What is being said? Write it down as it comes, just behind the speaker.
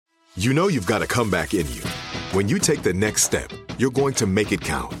You know you've got a comeback in you. When you take the next step, you're going to make it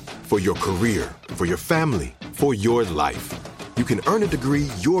count. For your career, for your family, for your life. You can earn a degree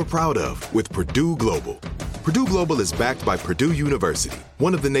you're proud of with Purdue Global. Purdue Global is backed by Purdue University,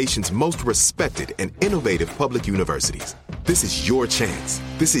 one of the nation's most respected and innovative public universities. This is your chance.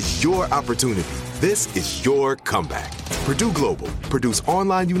 This is your opportunity. This is your comeback. Purdue Global, Purdue's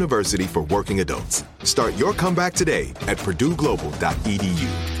online university for working adults. Start your comeback today at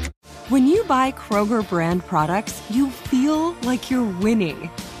purdueglobal.edu. When you buy Kroger brand products, you feel like you're winning.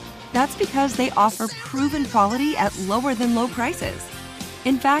 That's because they offer proven quality at lower than low prices.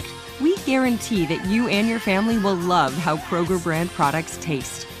 In fact, we guarantee that you and your family will love how Kroger brand products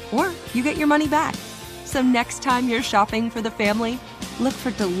taste, or you get your money back. So next time you're shopping for the family, look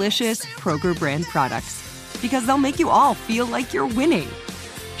for delicious Kroger brand products, because they'll make you all feel like you're winning.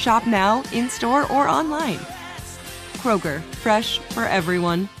 Shop now, in-store, or online. Kroger, fresh for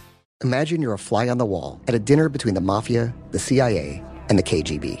everyone. Imagine you're a fly on the wall at a dinner between the mafia, the CIA, and the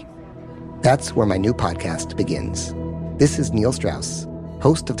KGB. That's where my new podcast begins. This is Neil Strauss,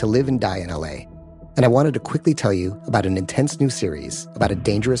 host of To Live and Die in LA, and I wanted to quickly tell you about an intense new series about a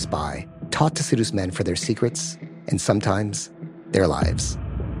dangerous spy taught to seduce men for their secrets and sometimes their lives.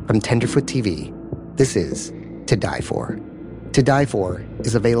 From Tenderfoot TV, this is To Die For. To Die For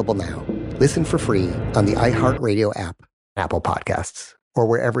is available now. Listen for free on the iHeartRadio app, Apple Podcasts, or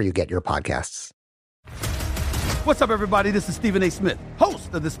wherever you get your podcasts. What's up, everybody? This is Stephen A. Smith,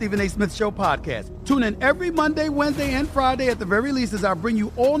 host of the Stephen A. Smith Show podcast. Tune in every Monday, Wednesday, and Friday at the very least as I bring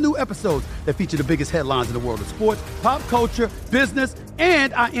you all new episodes that feature the biggest headlines in the world of sports, pop culture, business,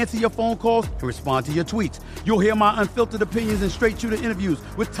 and I answer your phone calls and respond to your tweets. You'll hear my unfiltered opinions and straight-shooter interviews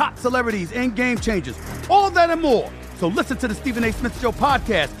with top celebrities and game changers. All that and more. So listen to the Stephen A. Smith Show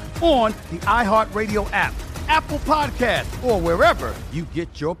podcast on the iHeartRadio app, Apple Podcasts, or wherever you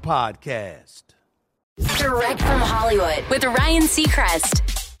get your podcast. Direct from Hollywood with Ryan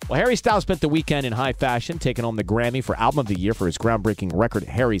Seacrest. Well, Harry Styles spent the weekend in high fashion, taking home the Grammy for Album of the Year for his groundbreaking record,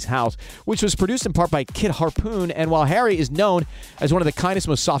 Harry's House, which was produced in part by Kid Harpoon. And while Harry is known as one of the kindest,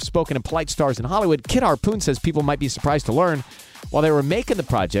 most soft-spoken and polite stars in Hollywood, Kid Harpoon says people might be surprised to learn while they were making the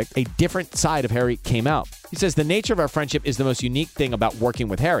project, a different side of Harry came out. He says, the nature of our friendship is the most unique thing about working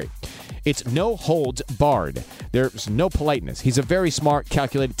with Harry. It's no holds barred. There's no politeness. He's a very smart,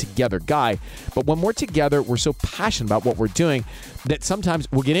 calculated, together guy. But when we're together, we're so passionate about what we're doing that sometimes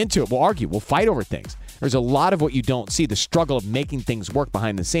we'll get into it. We'll argue. We'll fight over things. There's a lot of what you don't see, the struggle of making things work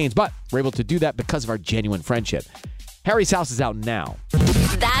behind the scenes. But we're able to do that because of our genuine friendship. Harry's House is out now.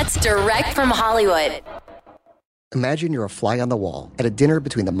 That's direct from Hollywood. Imagine you're a fly on the wall at a dinner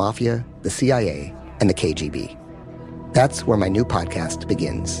between the mafia, the CIA, and the KGB. That's where my new podcast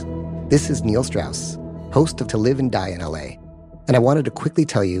begins. This is Neil Strauss, host of To Live and Die in LA, and I wanted to quickly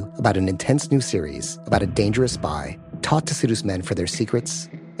tell you about an intense new series about a dangerous spy taught to seduce men for their secrets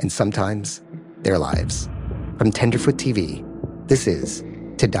and sometimes their lives. From Tenderfoot TV, this is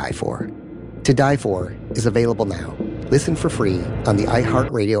To Die For. To Die For is available now. Listen for free on the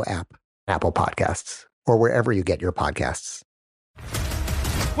iHeartRadio app, Apple Podcasts, or wherever you get your podcasts.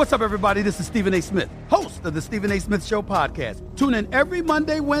 What's up, everybody? This is Stephen A. Smith, host of the Stephen A. Smith Show podcast. Tune in every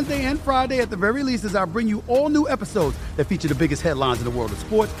Monday, Wednesday, and Friday at the very least as I bring you all new episodes that feature the biggest headlines in the world of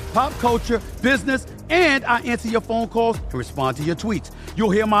sports, pop culture, business, and I answer your phone calls and respond to your tweets. You'll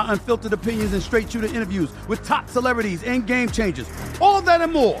hear my unfiltered opinions and straight-shooter interviews with top celebrities and game changers. All that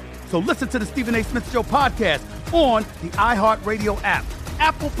and more. So listen to the Stephen A. Smith Show podcast on the iHeartRadio app,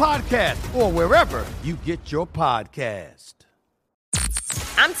 Apple Podcasts, or wherever you get your podcast.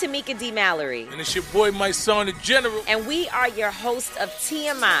 I'm Tamika D. Mallory. And it's your boy, my son, the General. And we are your hosts of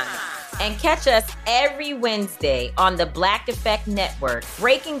TMI. And catch us every Wednesday on the Black Effect Network,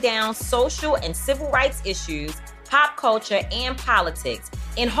 breaking down social and civil rights issues, pop culture, and politics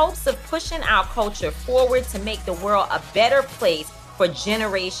in hopes of pushing our culture forward to make the world a better place for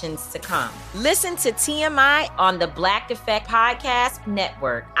generations to come. Listen to TMI on the Black Effect Podcast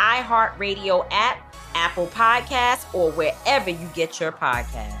Network, iHeartRadio app, Apple Podcasts, or wherever you get your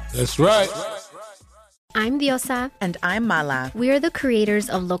podcasts. That's right. I'm Diosa. And I'm Mala. We are the creators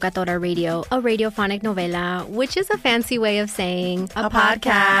of Locatora Radio, a radiophonic novela, which is a fancy way of saying a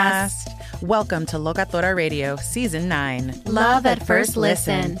podcast. Welcome to Locatora Radio, Season 9. Love at First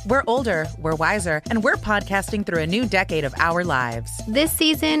Listen. We're older, we're wiser, and we're podcasting through a new decade of our lives. This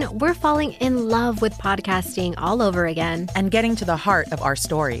season, we're falling in love with podcasting all over again. And getting to the heart of our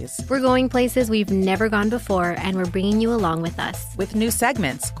stories. We're going places we've never gone before, and we're bringing you along with us. With new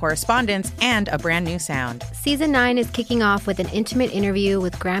segments, correspondence, and a brand new sound. Season 9 is kicking off with an intimate interview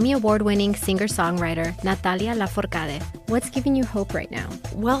with Grammy Award-winning singer-songwriter Natalia Lafourcade. What's giving you hope right now?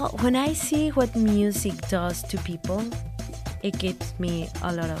 Well, when I see what music does to people, it gives me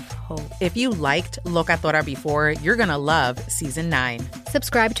a lot of hope. If you liked Locatora before, you're going to love Season 9.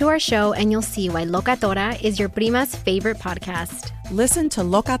 Subscribe to our show and you'll see why Locatora is your prima's favorite podcast. Listen to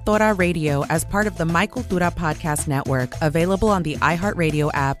Locatora Radio as part of the My Cultura Podcast Network, available on the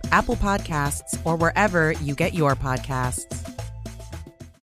iHeartRadio app, Apple Podcasts, or wherever you get your podcasts.